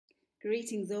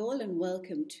Greetings all and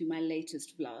welcome to my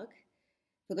latest vlog.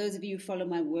 For those of you who follow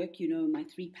my work, you know my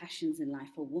three passions in life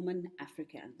are woman,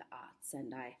 Africa and the arts.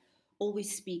 And I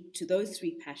always speak to those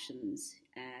three passions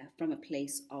from a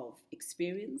place of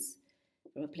experience,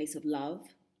 from a place of love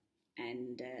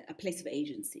and a place of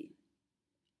agency.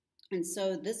 And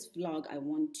so this vlog, I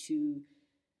want to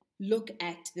look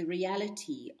at the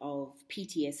reality of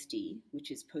PTSD, which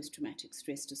is post-traumatic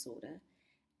stress disorder,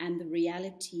 and the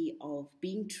reality of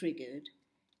being triggered,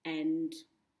 and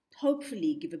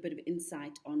hopefully give a bit of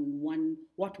insight on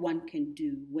what one can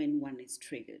do when one is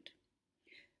triggered.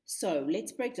 So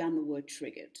let's break down the word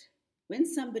triggered. When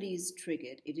somebody is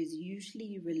triggered, it is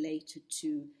usually related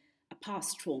to a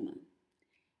past trauma,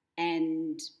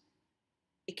 and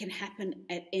it can happen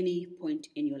at any point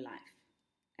in your life.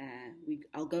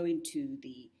 I'll go into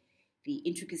the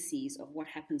intricacies of what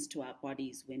happens to our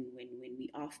bodies when we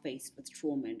are faced with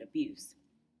trauma and abuse.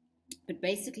 But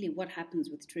basically what happens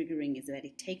with triggering is that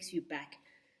it takes you back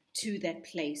to that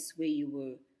place where you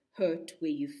were hurt,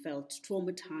 where you felt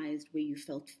traumatized, where you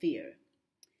felt fear.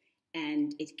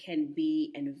 And it can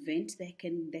be an event that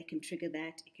can trigger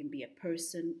that. It can be a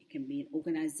person, it can be an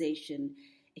organization,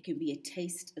 it can be a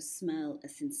taste, a smell, a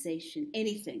sensation,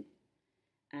 anything.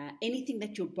 Anything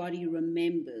that your body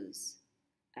remembers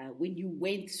when you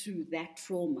went through that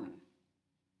trauma,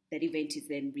 that event is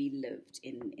then relived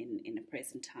in a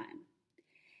present time.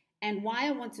 And why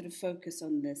I wanted to focus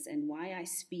on this and why I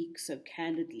speak so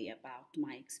candidly about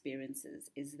my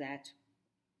experiences is that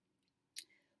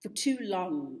for too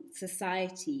long,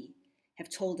 society have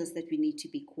told us that we need to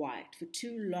be quiet. For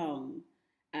too long,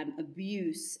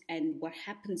 abuse and what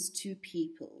happens to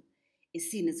people is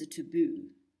seen as a taboo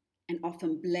and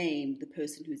often blame the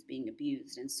person who's being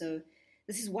abused. And so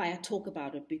this is why I talk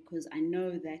about it, because I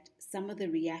know that some of the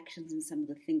reactions and some of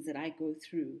the things that I go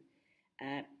through,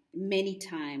 many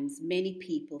times, many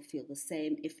people feel the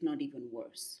same, if not even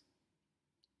worse.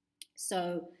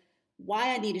 So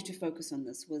why I needed to focus on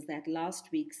this was that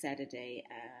last week, Saturday,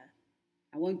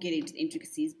 I won't get into the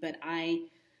intricacies, but I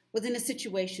was in a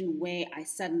situation where I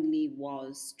suddenly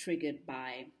was triggered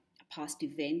by a past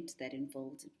event that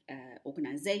involved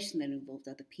organization, that involved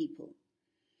other people.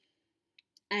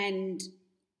 And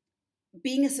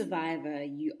being a survivor,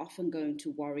 you often go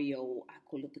into warrior, or I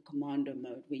call it the commando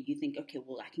mode, where you think, okay,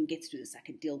 well, I can get through this, I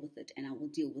can deal with it, and I will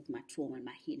deal with my trauma and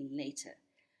my healing later.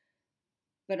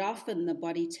 But often the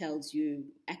body tells you,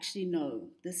 actually, no,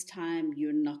 this time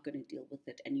you're not going to deal with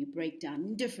it, and you break down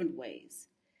in different ways.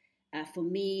 For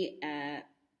me,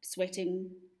 sweating,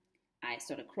 I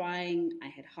started crying, I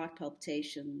had heart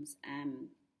palpitations,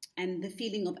 and the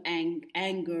feeling of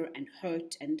anger and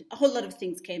hurt and a whole lot of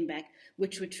things came back,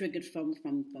 which were triggered from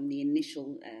the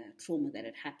initial trauma that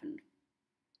had happened.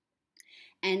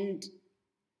 And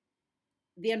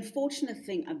the unfortunate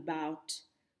thing about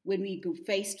when we go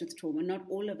faced with trauma, not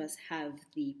all of us have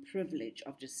the privilege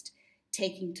of just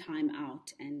taking time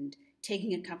out and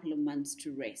taking a couple of months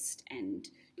to rest and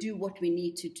do what we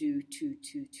need to do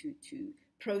to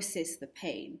process the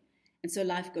pain. And so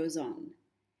life goes on.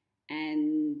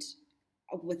 And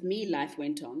with me, life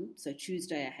went on. So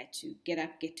Tuesday, I had to get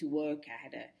up, get to work. I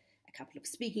had a couple of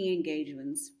speaking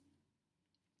engagements.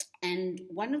 And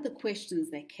one of the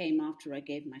questions that came after I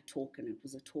gave my talk, and it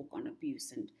was a talk on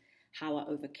abuse and how I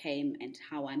overcame and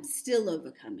how I'm still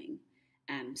overcoming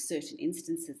certain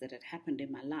instances that had happened in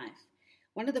my life.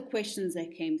 One of the questions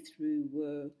that came through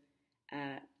were,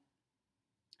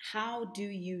 how do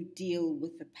you deal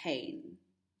with the pain?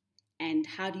 And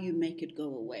how do you make it go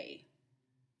away?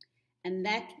 And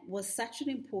that was such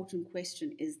an important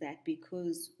question, is that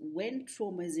because when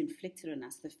trauma is inflicted on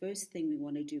us, the first thing we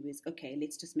want to do is, okay,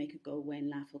 let's just make it go away and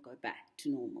life will go back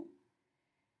to normal.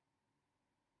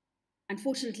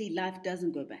 Unfortunately, life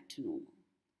doesn't go back to normal.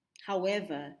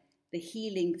 However, the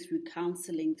healing through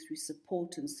counseling, through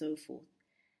support and so forth,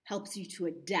 helps you to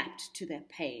adapt to that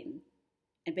pain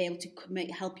and be able to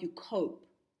help you cope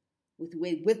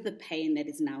with the pain that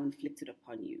is now inflicted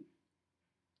upon you.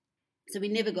 So we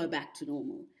never go back to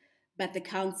normal, but the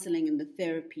counseling and the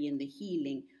therapy and the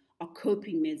healing are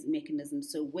coping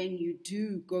mechanisms. So when you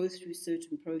do go through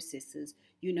certain processes,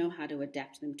 you know how to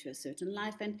adapt them to a certain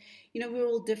life. And, you know, we're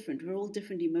all different. We're all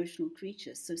different emotional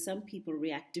creatures. So some people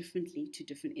react differently to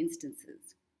different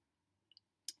instances.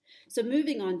 So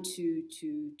moving on to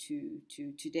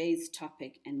today's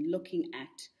topic and looking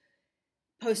at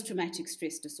post-traumatic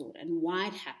stress disorder and why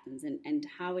it happens and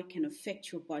how it can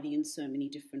affect your body in so many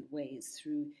different ways,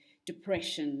 through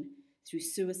depression, through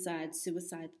suicide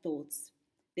thoughts.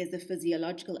 There's the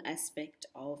physiological aspect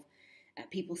of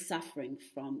people suffering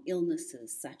from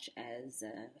illnesses such as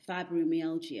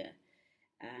fibromyalgia,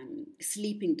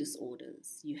 sleeping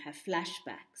disorders, you have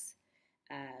flashbacks,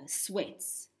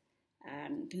 sweats,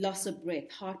 loss of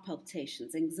breath, heart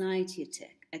palpitations, anxiety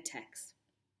attacks.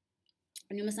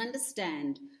 And you must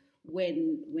understand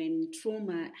when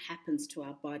trauma happens to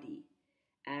our body,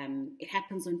 it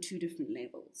happens on two different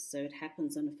levels. So it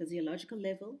happens on a physiological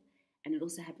level, and it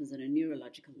also happens on a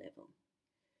neurological level.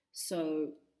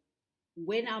 So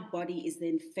when our body is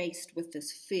then faced with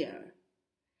this fear,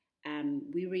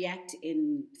 we react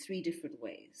in three different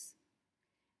ways.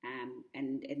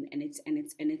 And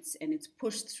it's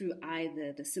pushed through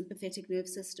either the sympathetic nerve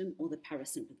system or the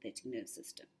parasympathetic nerve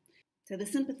system. So the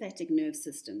sympathetic nerve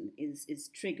system is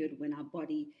triggered when our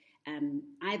body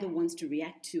either wants to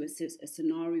react to a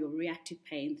scenario or react to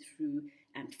pain through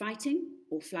fighting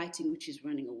or flighting, which is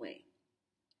running away.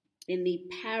 In the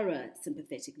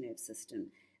parasympathetic nerve system,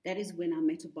 that is when our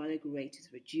metabolic rate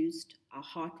is reduced, our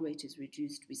heart rate is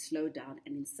reduced, we slow down,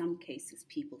 and in some cases,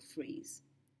 people freeze.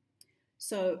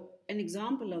 So an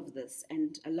example of this,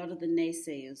 and a lot of the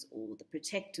naysayers or the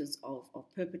protectors of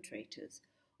perpetrators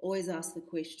always ask the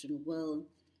question, well,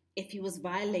 if he was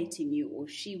violating you or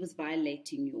she was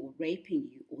violating you or raping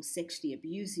you or sexually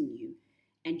abusing you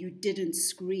and you didn't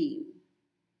scream,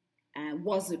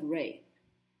 was it rape?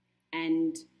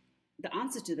 And the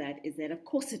answer to that is that, of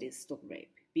course, it is still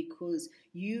rape, because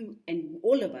you and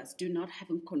all of us do not have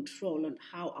control on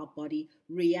how our body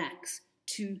reacts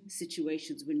to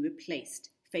situations when we're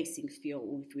facing fear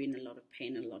or if we're in a lot of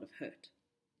pain and a lot of hurt.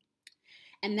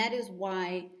 And that is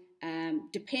why,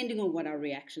 depending on what our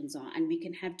reactions are, and we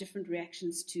can have different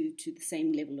reactions to the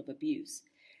same level of abuse,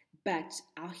 but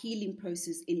our healing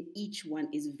process in each one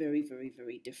is very, very,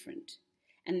 very different.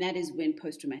 And that is when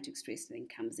post-traumatic stress then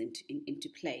comes into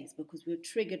play, because we're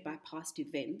triggered by past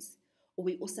events, or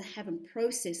we also haven't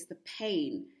processed the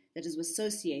pain that is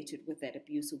associated with that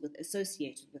abuse or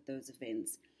associated with those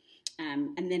events.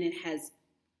 And then it has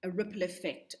a ripple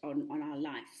effect on our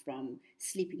life, from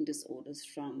sleeping disorders,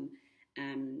 from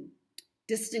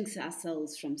distancing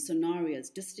ourselves from scenarios,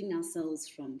 distancing ourselves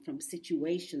from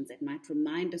situations that might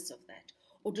remind us of that,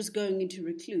 or just going into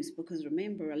recluse, because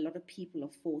remember, a lot of people are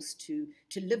forced to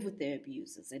live with their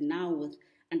abusers. And now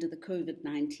under the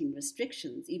COVID-19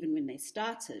 restrictions, even when they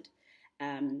started,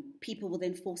 people were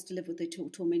then forced to live with their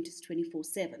tormentors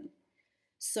 24/7.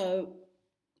 So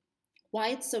why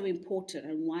it's so important,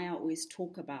 and why I always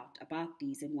talk about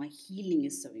these, and why healing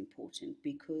is so important,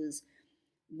 because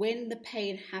when the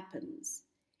pain happens,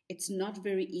 it's not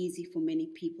very easy for many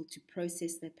people to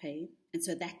process their pain. And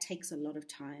so that takes a lot of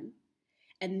time.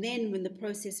 And then when the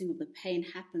processing of the pain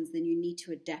happens, then you need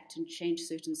to adapt and change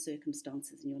certain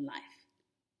circumstances in your life.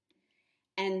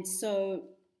 And so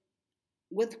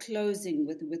with closing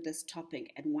with this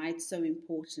topic, and why it's so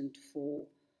important for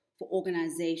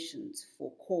organizations,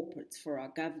 for corporates, for our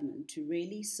government to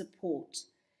really support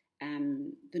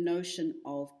the notion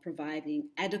of providing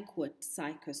adequate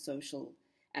psychosocial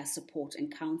support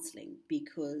and counseling,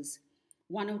 because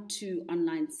 1 or 2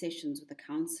 online sessions with a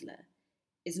counselor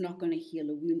is not going to heal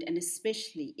a wound, and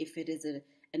especially if it is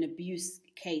an abuse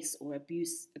case or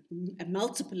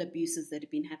multiple abuses that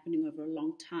have been happening over a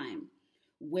long time,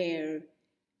 where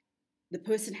the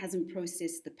person hasn't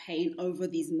processed the pain over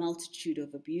these multitude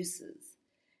of abuses.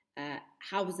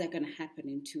 How is that going to happen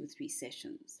in 2 or 3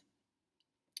 sessions?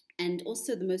 And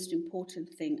also the most important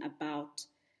thing about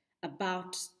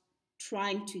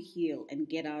trying to heal and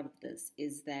get out of this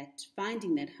is that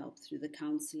finding that help through the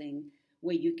counseling,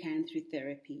 where you can, through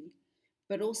therapy,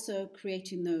 but also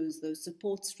creating those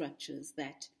support structures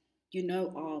that you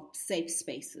know are safe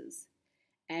spaces.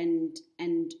 And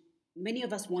many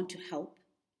of us want to help,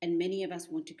 and many of us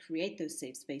want to create those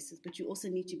safe spaces, but you also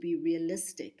need to be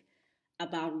realistic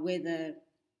about whether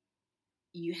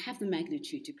you have the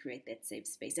magnitude to create that safe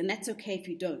space. And that's okay if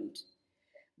you don't.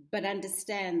 But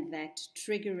understand that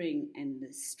triggering and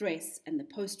the stress and the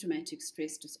post-traumatic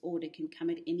stress disorder can come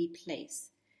at any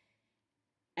place.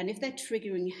 And if that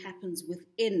triggering happens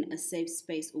within a safe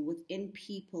space or within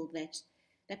people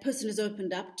that person is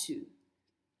opened up to,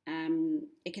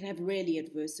 it can have really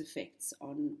adverse effects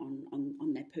on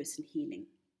that person healing.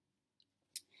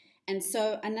 And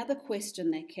so another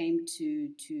question that came to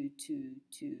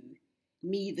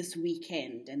me this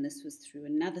weekend, and this was through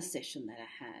another session that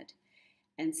I had,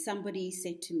 and somebody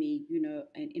said to me,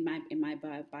 in my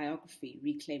biography,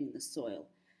 Reclaiming the Soil,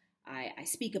 I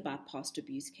speak about past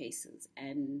abuse cases,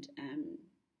 and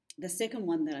the second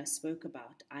one that I spoke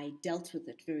about, I dealt with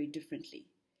it very differently.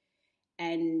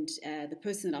 And the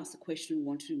person that asked the question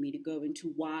wanted me to go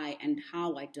into why and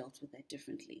how I dealt with that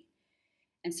differently.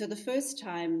 And so the first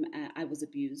time I was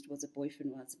abused was a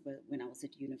boyfriend when I was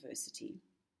at university.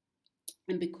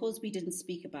 And because we didn't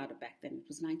speak about it back then, it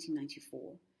was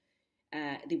 1994,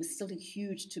 there was still a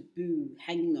huge taboo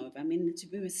hanging over. I mean, the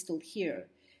taboo is still here,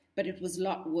 but it was a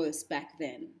lot worse back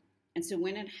then. And so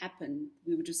when it happened,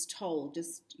 we were just told,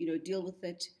 deal with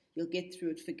it, you'll get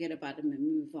through it, forget about it, and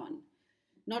move on.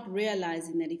 Not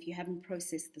realizing that if you haven't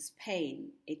processed this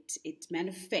pain, it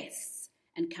manifests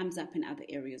and comes up in other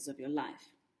areas of your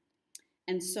life.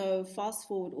 And so fast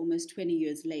forward almost 20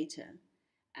 years later,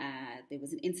 there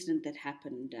was an incident that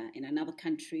happened in another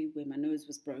country where my nose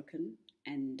was broken.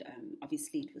 And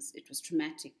obviously it was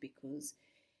traumatic because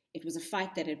it was a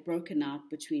fight that had broken out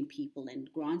between people. And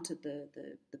granted,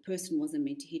 the person wasn't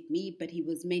meant to hit me, but he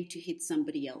was meant to hit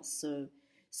somebody else.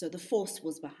 So the force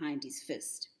was behind his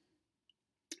fist.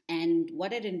 And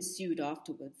what had ensued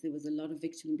afterwards, there was a lot of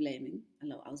victim blaming.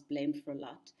 I was blamed for a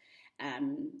lot.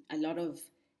 A lot of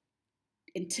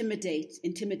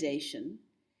intimidation.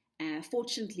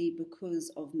 Fortunately,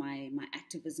 because of my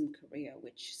activism career,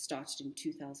 which started in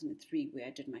 2003, where I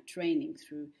did my training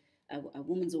through a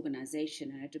women's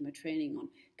organization, and I did my training on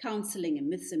counseling and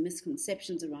myths and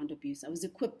misconceptions around abuse, I was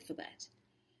equipped for that.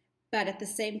 But at the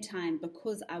same time,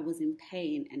 because I was in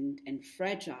pain and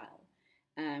fragile,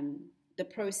 the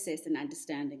process and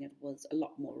understanding it was a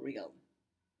lot more real.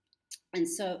 And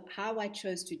so how I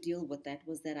chose to deal with that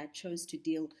was that I chose to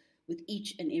deal with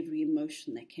each and every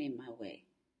emotion that came my way.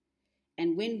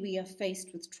 And when we are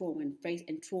faced with trauma,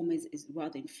 and trauma is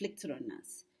rather inflicted on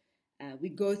us, we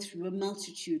go through a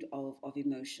multitude of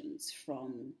emotions,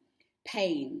 from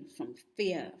pain, from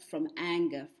fear, from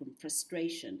anger, from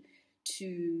frustration,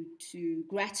 to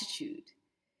gratitude,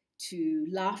 to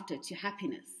laughter, to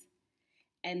happiness.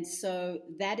 And so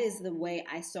that is the way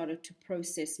I started to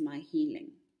process my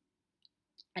healing.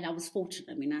 And I was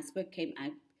fortunate. I mean, I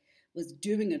was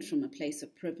doing it from a place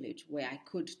of privilege where I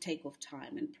could take off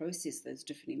time and process those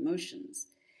different emotions.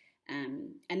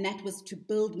 And that was to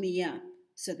build me up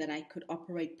so that I could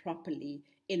operate properly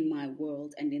in my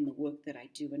world and in the work that I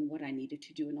do and what I needed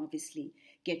to do, and obviously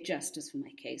get justice for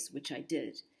my case, which I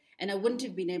did. And I wouldn't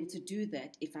have been able to do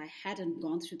that if I hadn't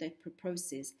gone through that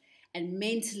process and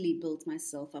mentally built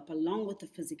myself up along with the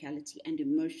physicality and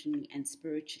emotionally and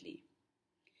spiritually.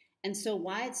 And so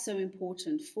why it's so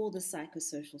important for the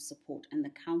psychosocial support and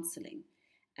the counseling,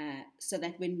 so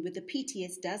that when the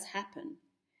PTS does happen,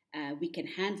 we can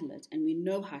handle it and we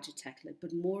know how to tackle it.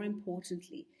 But more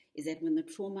importantly is that when the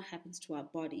trauma happens to our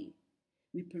body,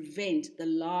 we prevent the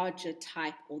larger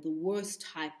type or the worst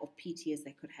type of PTS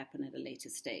that could happen at a later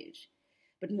stage.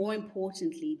 But more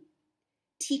importantly,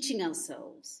 teaching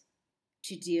ourselves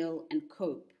to deal and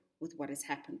cope with what has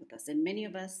happened with us. And many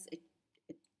of us,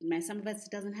 some of us,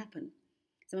 it doesn't happen.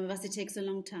 Some of us, it takes a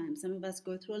long time. Some of us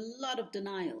go through a lot of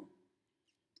denial.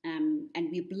 And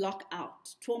we block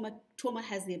out. Trauma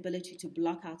has the ability to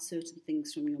block out certain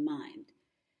things from your mind.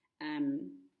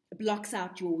 It blocks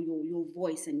out your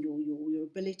voice and your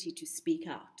ability to speak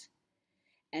out.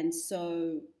 And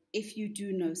so if you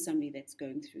do know somebody that's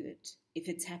going through it, if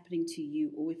it's happening to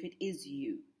you or if it is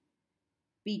you,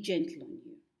 be gentle on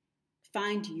you.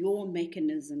 Find your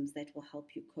mechanisms that will help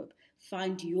you cope.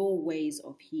 Find your ways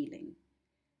of healing.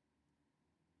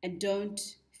 And don't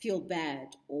feel bad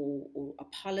or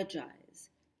apologize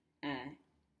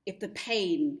if the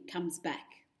pain comes back,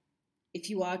 if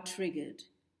you are triggered,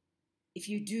 if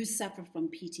you do suffer from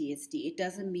PTSD. It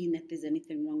doesn't mean that there's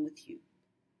anything wrong with you.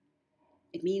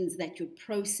 It means that you're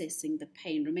processing the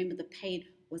pain. Remember, the pain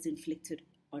was inflicted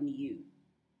on you.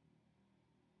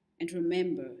 And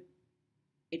remember,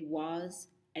 it was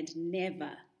and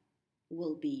never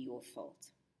will be your fault.